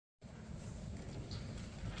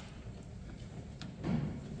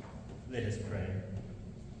Let us pray.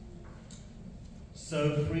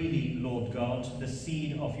 Sow freely, Lord God, the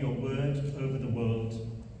seed of your word over the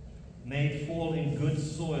world. May it fall in good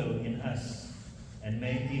soil in us, and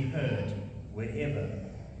may it be heard wherever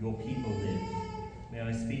your people live. May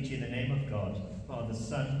I speak to you in the name of God, Father,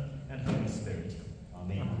 Son, and Holy Spirit.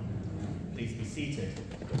 Amen. Please be seated.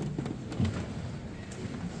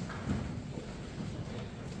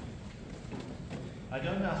 I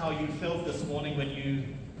don't know how you felt this morning when you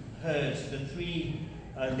heard the three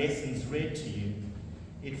lessons read to you.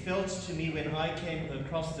 It felt to me when I came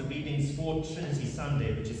across the readings for Trinity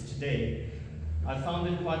Sunday, which is today, I found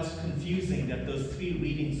it quite confusing that those three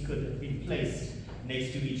readings could have been placed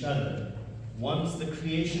next to each other. One's the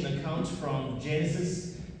creation account from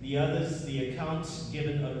Genesis, the other's the account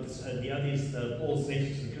given, the other is Paul's letter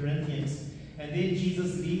to the Corinthians, and then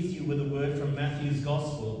Jesus leaves you with a word from Matthew's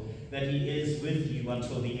Gospel that he is with you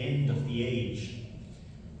until the end of the age.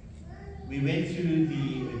 We went through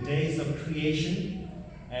the days of creation,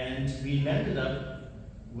 and we landed up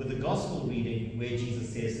with the Gospel reading where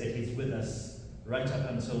Jesus says that he's with us right up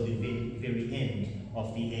until the very end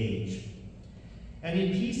of the age. And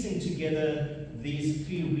in piecing together these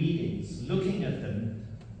three readings, looking at them,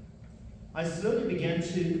 I slowly began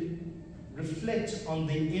to reflect on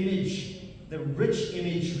the image, the rich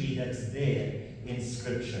imagery that's there in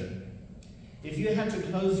Scripture. If you had to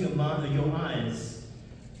close your eyes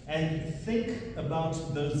and think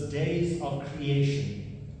about those days of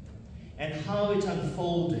creation and how it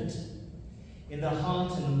unfolded in the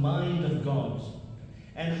heart and mind of God,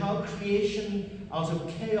 and how creation out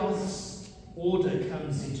of chaos, order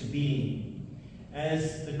comes into being,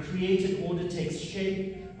 as the created order takes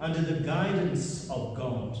shape under the guidance of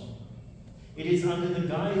God. It is under the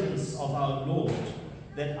guidance of our Lord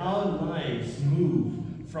that our lives move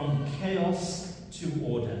from chaos to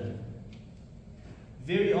order.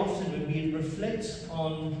 Very often when we reflect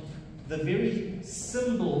on the very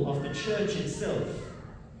symbol of the church itself,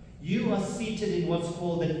 you are seated in what's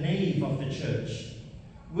called the nave of the church,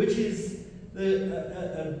 which is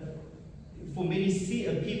for many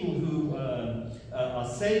people who are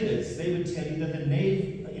sailors, they would tell you that the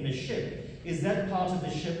nave in a ship is that part of the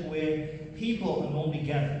ship where people are normally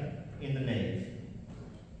gathered in the nave.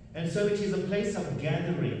 And so it is a place of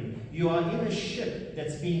gathering. You are in a ship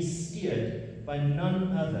that's being steered by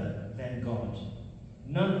none other than God,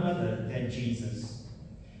 none other than Jesus.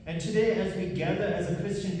 And today, as we gather as a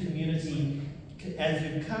Christian community, as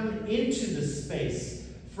we come into this space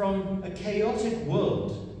from a chaotic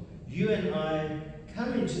world, you and I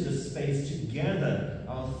come into this space to gather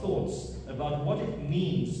our thoughts about what it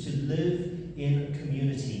means to live in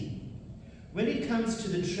community. When it comes to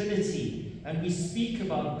the Trinity, and we speak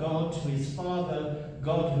about God who is Father,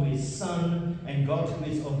 God who is Son, and God who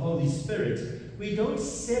is the Holy Spirit, we don't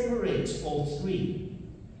separate all three,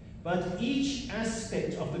 but each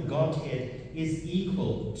aspect of the Godhead is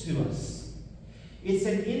equal to us. It's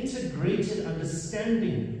an integrated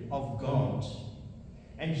understanding of God.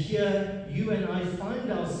 And here, you and I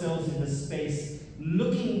find ourselves in the space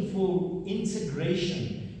looking for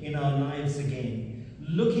integration in our lives again,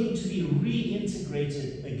 looking to be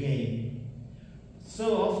reintegrated again.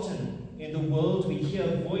 So often in the world we hear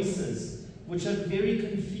voices which are very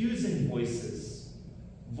confusing voices,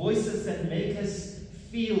 voices that make us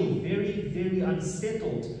feel very, very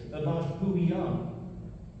unsettled about who we are.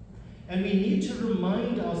 And we need to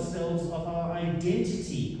remind ourselves of our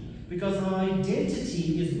identity, because our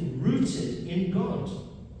identity is rooted in God.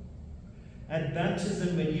 At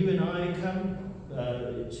baptism, when you and I come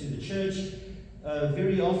to the church,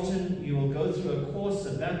 very often you will go through a course,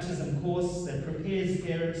 a baptism course that prepares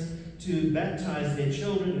parents to baptize their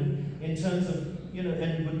children in terms of,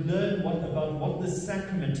 and would learn about what the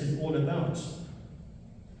sacrament is all about.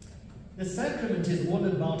 The sacrament is all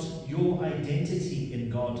about your identity in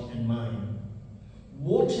God and mine.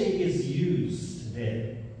 Water is used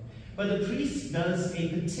there, but the priest does a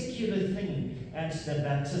particular thing at the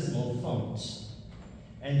baptismal font.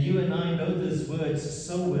 And you and I know those words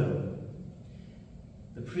so well.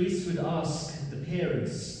 The priest would ask the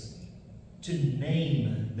parents to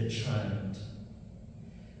name the child.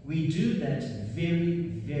 We do that very,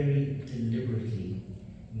 very deliberately.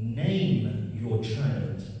 Name your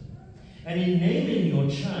child. And in naming your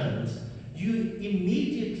child, you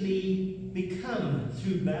immediately become,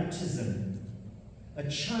 through baptism, a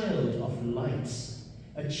child of light,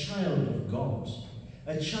 a child of God,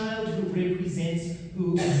 a child who represents,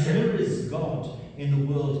 who mirrors God in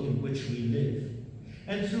the world in which we live.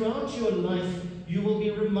 And throughout your life, you will be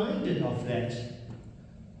reminded of that.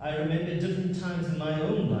 I remember different times in my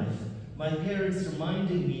own life, my parents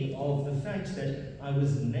reminding me of the fact that I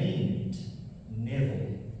was named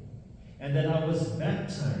Neville, and that I was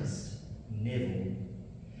baptized Neville.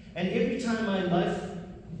 And every time my life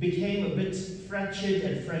became a bit fractured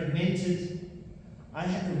and fragmented, I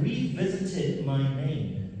had revisited my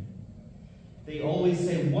name. They always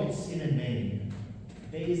say, what's in a name?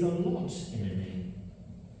 There is a lot in a name.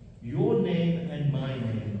 Your name and my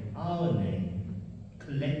name, our name,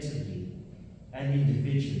 collectively and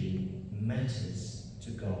individually matters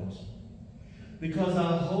to God. Because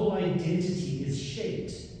our whole identity is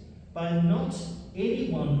shaped by not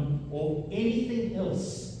anyone or anything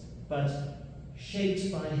else, but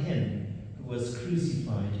shaped by him who was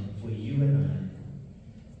crucified for you and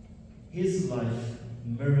I. His life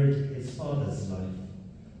mirrored his Father's life.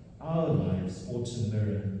 Our lives ought to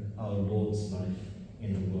mirror our Lord's life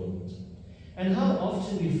in the world. And how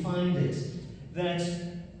often we find it that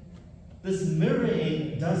this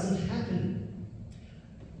mirroring doesn't happen.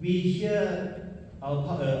 We hear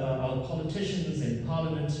our politicians in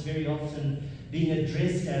Parliament very often being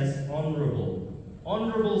addressed as honourable.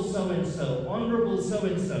 Honourable so-and-so, honourable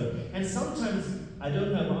so-and-so. And sometimes, I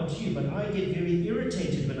don't know about you, but I get very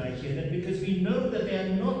irritated when I hear that, because we know that they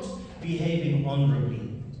are not behaving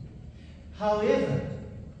honourably. However,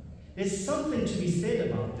 there's something to be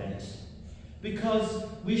said about that, because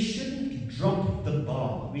we shouldn't drop the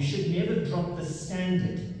bar. We should never drop the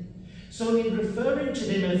standard. So in referring to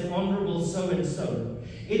them as honourable so-and-so,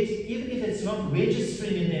 even if it's not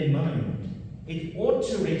registering in their mind, it ought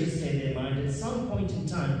to register in their mind at some point in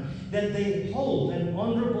time that they hold an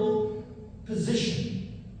honourable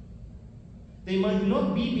position. They might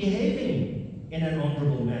not be behaving in an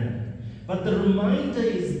honourable manner, but the reminder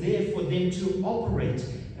is there for them to operate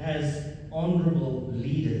as honourable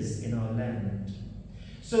leaders in our land.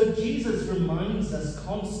 So Jesus reminds us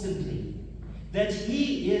constantly that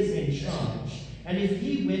he is in charge, and if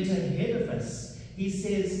he went ahead of us, he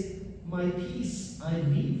says, my peace I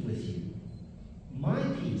leave with you. My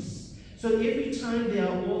peace. So every time there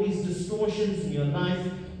are all these distortions in your life,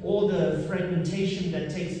 all the fragmentation that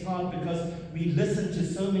takes part because we listen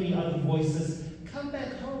to so many other voices, come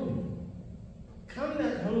back home. Come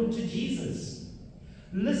back home to Jesus.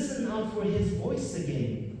 Listen out for his voice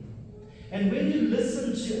again. And when you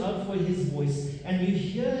listen out for his voice and you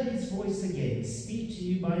hear his voice again speak to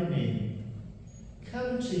you by name,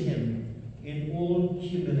 come to him in all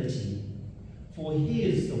humility, for he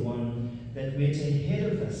is the one that went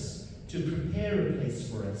ahead of us to prepare a place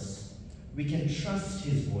for us. We can trust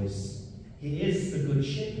his voice. He is the good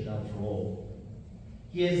shepherd after all.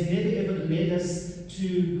 He has never ever led us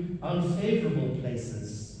to unfavorable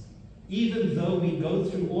places, even though we go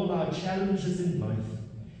through all our challenges in life.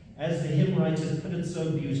 As the hymn writers put it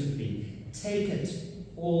so beautifully, take it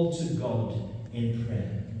all to God in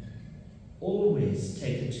prayer. Always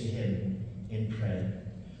take it to him in prayer.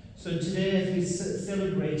 So today, as we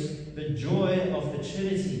celebrate the joy of the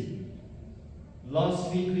Trinity,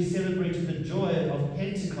 last week we celebrated the joy of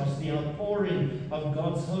Pentecost, the outpouring of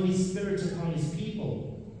God's Holy Spirit upon his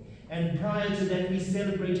people. And prior to that, we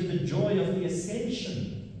celebrated the joy of the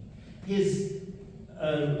Ascension, his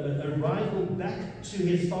arrival back to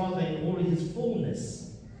his Father in all his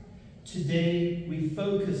fullness. Today, we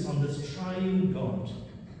focus on this triune God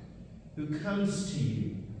who comes to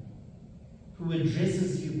you, who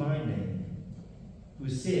addresses you by name, who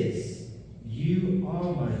says, you are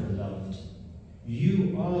my beloved.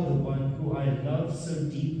 You are the one who I love so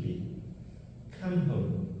deeply. Come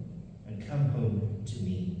home, and come home to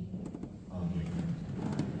me.